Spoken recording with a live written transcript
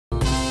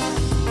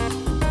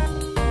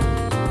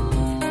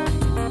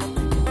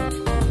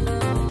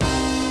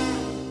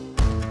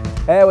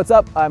Hey, what's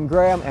up? I'm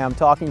Graham and I'm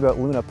talking about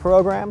Luna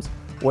programs,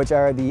 which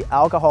are the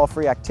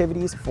alcohol-free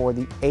activities for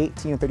the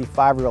 18 and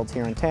 35-year-olds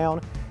here in town,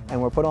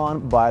 and were put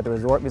on by the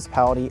Resort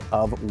Municipality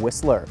of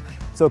Whistler.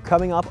 So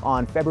coming up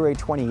on February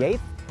 28th,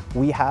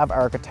 we have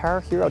our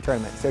Guitar Hero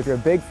Tournament. So if you're a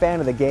big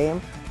fan of the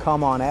game,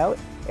 come on out.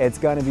 It's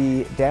going to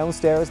be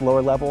downstairs,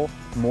 lower level,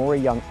 Maury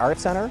Young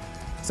Arts Center.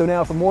 So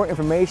now for more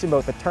information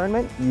about the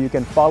tournament, you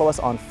can follow us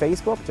on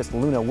Facebook, just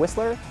Luna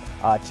Whistler.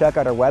 Check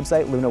out our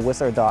website,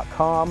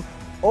 lunawhistler.com,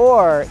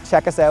 or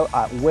check us out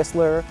at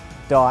whistler.ca/Luna.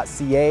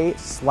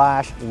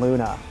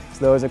 So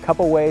those are a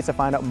couple ways to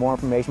find out more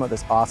information about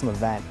this awesome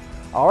event.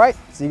 All right,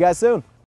 see you guys soon.